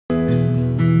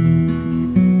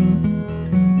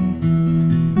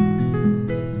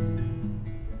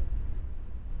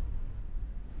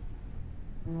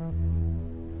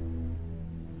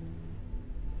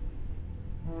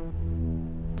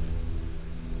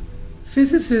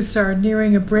Physicists are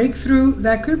nearing a breakthrough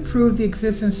that could prove the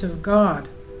existence of God,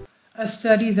 a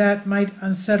study that might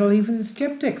unsettle even the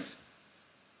skeptics.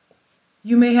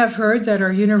 You may have heard that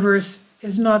our universe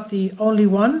is not the only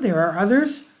one, there are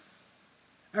others.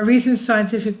 A recent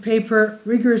scientific paper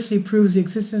rigorously proves the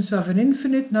existence of an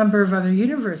infinite number of other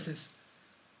universes.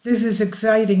 This is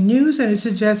exciting news, and it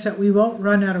suggests that we won't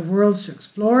run out of worlds to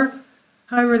explore.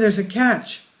 However, there's a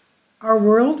catch. Our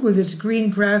world, with its green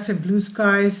grass and blue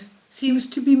skies, seems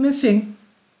to be missing.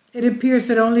 It appears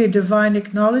that only a divine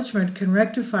acknowledgement can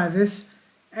rectify this,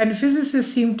 and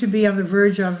physicists seem to be on the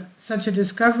verge of such a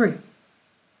discovery.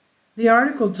 The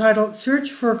article, titled "Search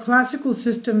for Classical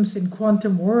Systems in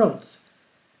Quantum Worlds,"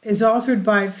 is authored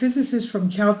by physicists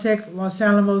from Caltech, Los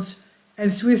Alamos,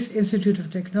 and Swiss Institute of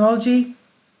Technology.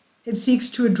 It seeks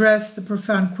to address the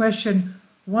profound question,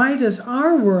 why does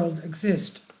our world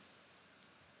exist?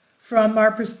 From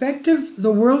our perspective,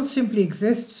 the world simply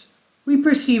exists. We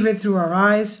perceive it through our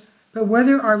eyes, but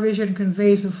whether our vision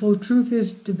conveys the full truth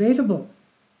is debatable.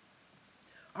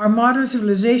 Our modern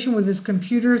civilization, with its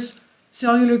computers,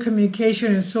 cellular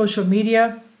communication, and social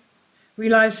media,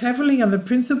 relies heavily on the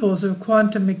principles of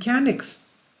quantum mechanics.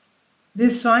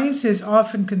 This science is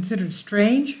often considered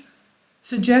strange,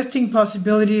 suggesting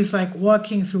possibilities like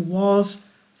walking through walls,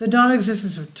 the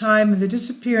non-existence of time, and the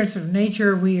disappearance of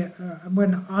nature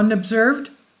when unobserved.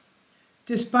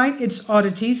 Despite its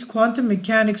oddities, quantum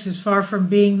mechanics is far from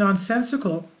being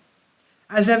nonsensical,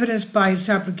 as evidenced by its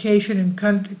application in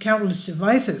countless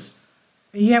devices,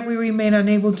 and yet we remain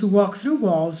unable to walk through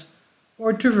walls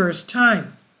or traverse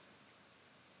time.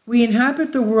 We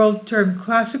inhabit the world termed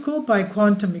classical by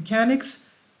quantum mechanics,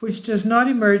 which does not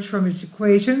emerge from its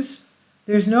equations.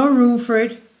 There's no room for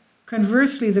it.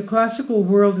 Conversely, the classical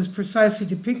world is precisely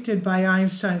depicted by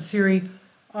Einstein's theory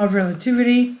of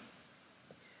relativity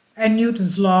and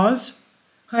Newton's laws.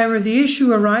 However, the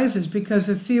issue arises because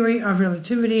the theory of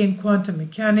relativity and quantum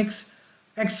mechanics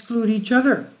exclude each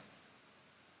other.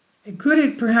 Could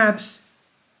it perhaps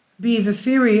be the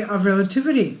theory of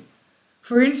relativity?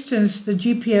 For instance, the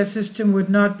GPS system would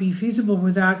not be feasible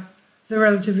without the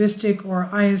relativistic or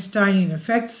Einsteinian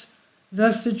effects,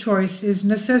 thus the choice is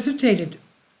necessitated.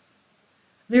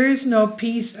 There is no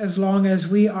peace as long as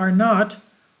we are not.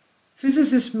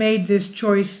 Physicists made this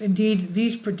choice. Indeed,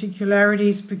 these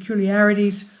peculiarities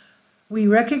we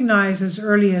recognize as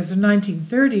early as the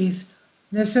 1930s,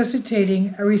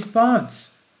 necessitating a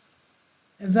response.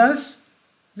 Thus,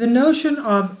 the notion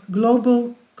of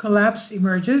global collapse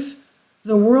emerges.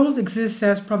 The world exists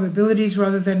as probabilities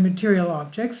rather than material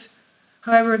objects.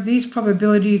 However, these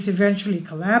probabilities eventually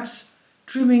collapse,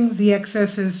 trimming the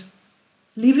excesses,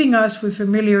 leaving us with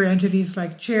familiar entities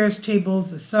like chairs,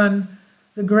 tables, the sun,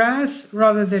 the grass,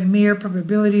 rather than mere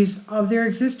probabilities of their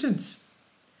existence.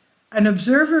 An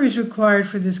observer is required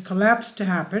for this collapse to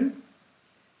happen.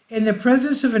 In the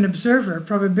presence of an observer,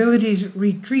 probabilities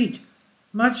retreat,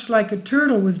 much like a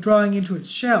turtle withdrawing into its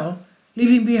shell,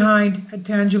 leaving behind a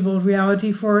tangible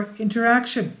reality for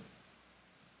interaction.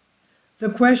 The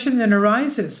question then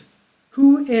arises,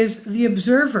 who is the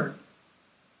observer?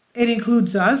 It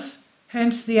includes us,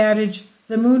 hence the adage,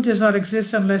 the moon does not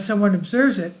exist unless someone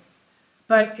observes it,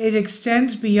 but it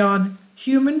extends beyond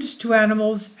humans to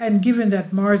animals, and given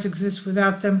that Mars exists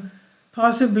without them,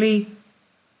 possibly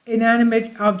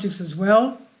inanimate objects as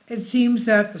well. It seems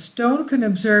that a stone can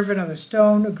observe another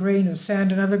stone, a grain of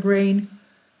sand another grain.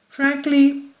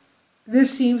 Frankly,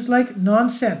 this seems like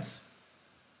nonsense.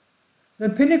 The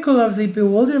pinnacle of the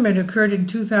bewilderment occurred in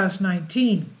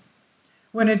 2019,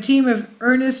 when a team of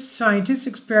earnest scientists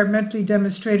experimentally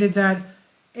demonstrated that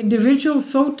individual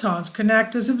photons can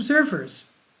act as observers.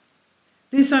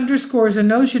 This underscores the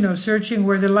notion of searching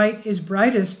where the light is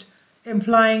brightest,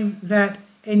 implying that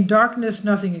in darkness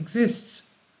nothing exists.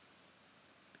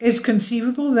 It's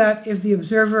conceivable that if the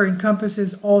observer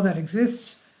encompasses all that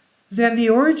exists, then the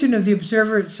origin of the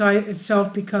observer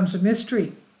itself becomes a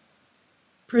mystery.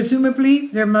 Presumably,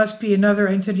 there must be another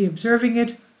entity observing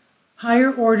it,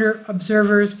 higher order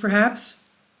observers perhaps.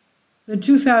 The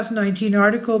 2019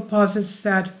 article posits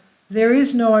that there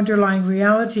is no underlying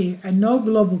reality and no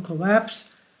global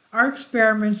collapse. Our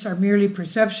experiments are merely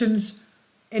perceptions,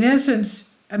 in essence,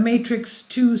 a Matrix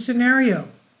 2 scenario.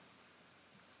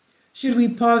 Should we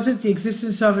posit the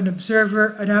existence of an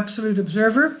observer, an absolute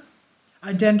observer,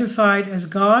 identified as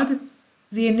God?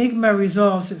 The enigma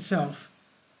resolves itself.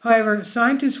 However,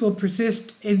 scientists will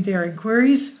persist in their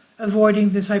inquiries,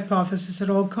 avoiding this hypothesis at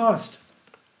all cost.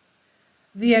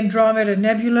 The Andromeda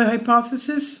Nebula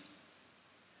hypothesis.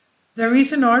 The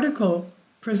recent article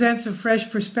presents a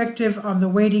fresh perspective on the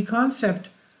weighty concept,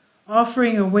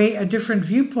 offering a different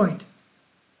viewpoint.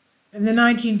 In the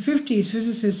 1950s,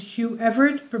 physicist Hugh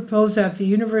Everett proposed that the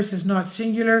universe is not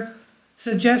singular,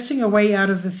 suggesting a way out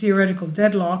of the theoretical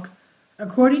deadlock.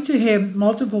 According to him,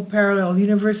 multiple parallel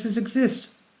universes exist.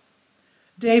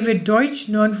 David Deutsch,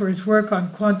 known for his work on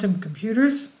quantum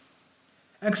computers,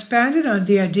 expanded on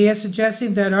the idea,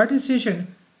 suggesting that our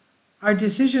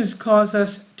decisions cause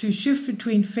us to shift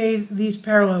between these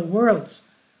parallel worlds.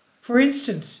 For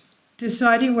instance,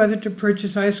 deciding whether to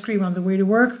purchase ice cream on the way to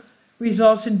work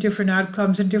results in different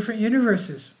outcomes in different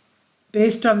universes,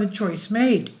 based on the choice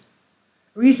made.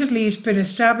 Recently, it's been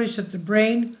established that the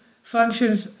brain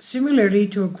functions similarly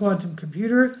to a quantum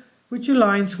computer, which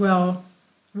aligns well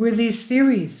with these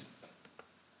theories.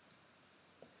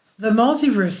 The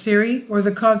multiverse theory, or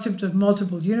the concept of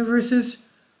multiple universes,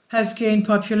 has gained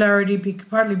popularity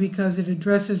partly because it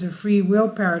addresses a free will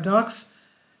paradox.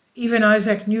 Even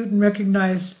Isaac Newton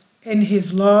recognized in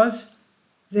his laws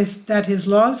that his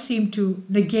laws seem to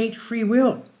negate free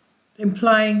will,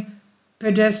 implying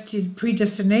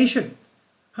predestination.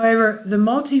 However, the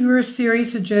multiverse theory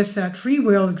suggests that free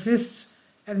will exists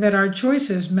and that our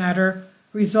choices matter,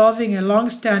 resolving a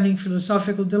long-standing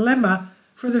philosophical dilemma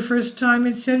for the first time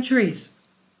in centuries.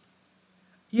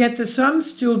 Yet the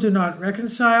sums still do not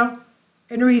reconcile.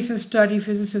 In a recent study,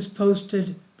 physicists posed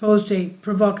a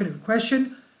provocative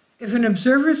question. If an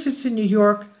observer sits in New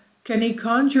York, can he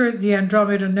conjure the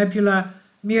Andromeda Nebula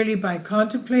merely by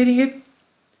contemplating it?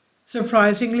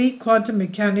 Surprisingly, quantum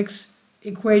mechanics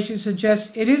equations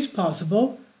suggest it is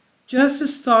possible, just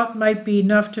as thought might be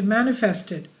enough to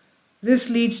manifest it. This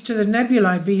leads to the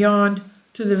nebulae beyond,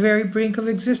 to the very brink of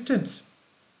existence.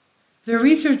 The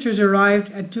researchers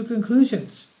arrived at two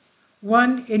conclusions,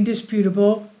 one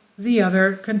indisputable, the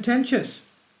other contentious.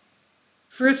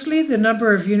 Firstly, the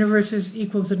number of universes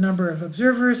equals the number of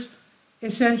observers,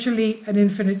 essentially an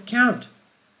infinite count.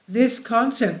 This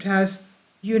concept has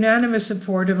unanimous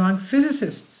support among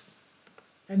physicists.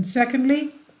 And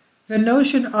secondly, the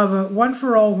notion of a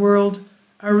one-for-all world,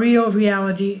 a real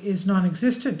reality, is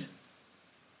non-existent.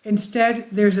 Instead,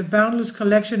 there's a boundless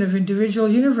collection of individual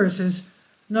universes,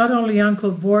 not only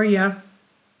Uncle Boria,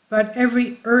 but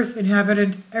every Earth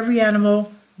inhabitant, every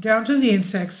animal, down to the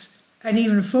insects, and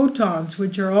even photons,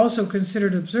 which are also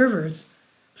considered observers,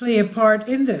 play a part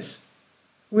in this.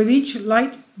 With each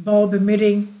light bulb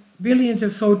emitting billions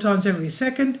of photons every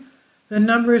second, the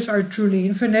numbers are truly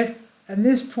infinite, and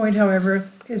this point, however,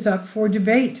 is up for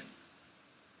debate.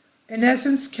 In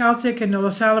essence, Caltech and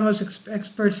Los Alamos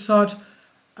experts sought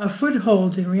a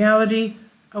foothold in reality,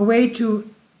 a way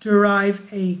to derive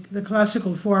the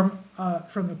classical form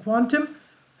from the quantum,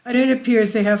 and it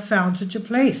appears they have found such a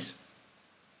place.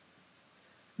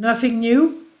 Nothing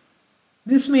new?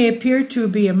 This may appear to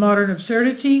be a modern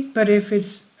absurdity, but if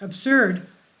it's absurd,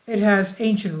 it has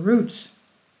ancient roots.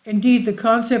 Indeed, the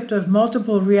concept of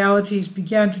multiple realities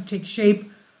began to take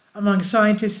shape among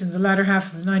scientists in the latter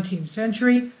half of the 19th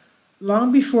century,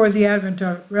 long before the advent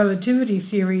of relativity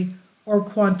theory or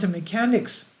quantum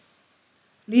mechanics.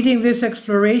 Leading this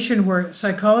exploration were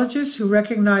psychologists who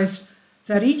recognized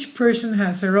that each person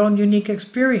has their own unique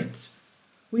experience.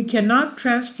 We cannot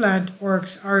transplant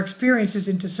our experiences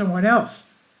into someone else.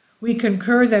 We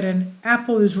concur that an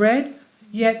apple is red,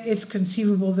 yet it's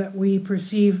conceivable that we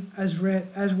perceive as red,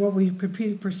 as what we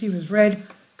perceive as red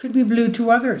could be blue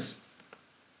to others.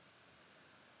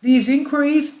 These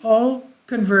inquiries all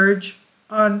converge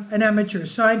on an amateur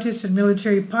scientist and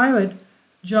military pilot,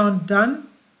 John Donne,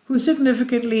 who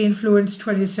significantly influenced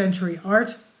 20th century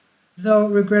art, though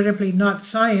regrettably not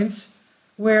science,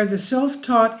 where the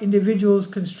self-taught individual's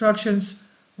constructions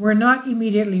were not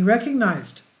immediately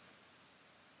recognized.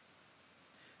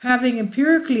 Having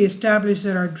empirically established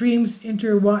that our dreams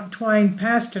intertwine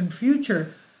past and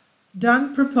future,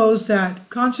 Donne proposed that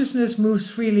consciousness moves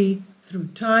freely through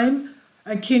time,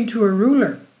 akin to a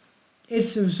ruler.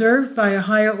 It's observed by a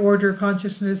higher order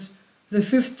consciousness, the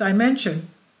fifth dimension,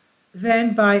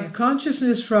 then by a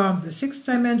consciousness from the sixth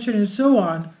dimension, and so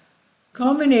on,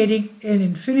 culminating in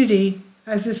infinity,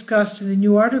 as discussed in the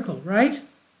new article, right?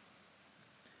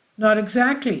 Not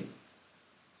exactly.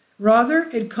 Rather,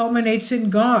 it culminates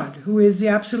in God, who is the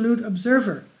absolute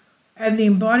observer and the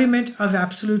embodiment of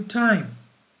absolute time.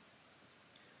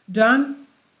 Donne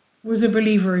was a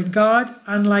believer in God,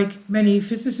 unlike many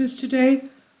physicists today.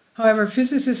 However,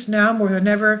 physicists now more than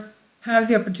ever have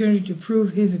the opportunity to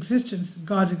prove his existence,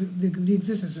 the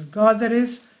existence of God, that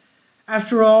is.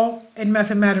 After all, in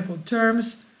mathematical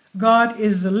terms, God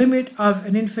is the limit of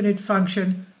an infinite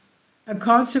function, a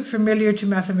concept familiar to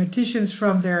mathematicians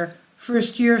from their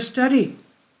first-year study.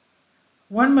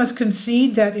 One must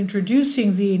concede that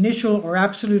introducing the initial or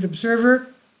absolute observer,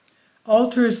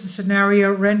 alters the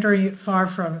scenario, rendering it far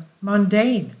from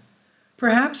mundane.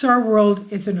 Perhaps our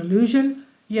world is an illusion,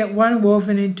 yet one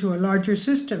woven into a larger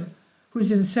system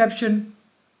whose inception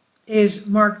is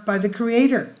marked by the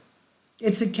Creator.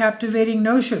 It's a captivating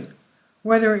notion.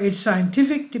 Whether it's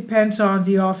scientific depends on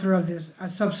the author of this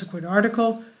subsequent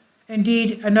article.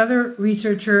 Indeed, another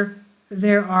researcher,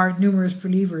 there are numerous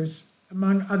believers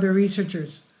among other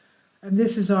researchers. And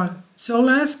this is on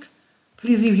Solask.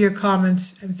 Please leave your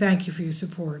comments and thank you for your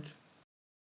support.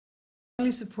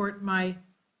 Please support my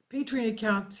Patreon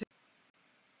account.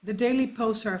 The daily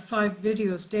posts are 5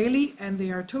 videos daily, and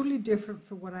they are totally different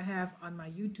from what I have on my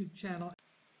YouTube channel.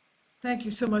 Thank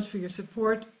you so much for your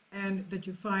support and that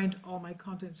you find all my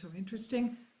content so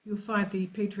interesting. You'll find the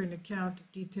Patreon account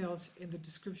details in the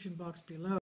description box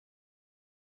below.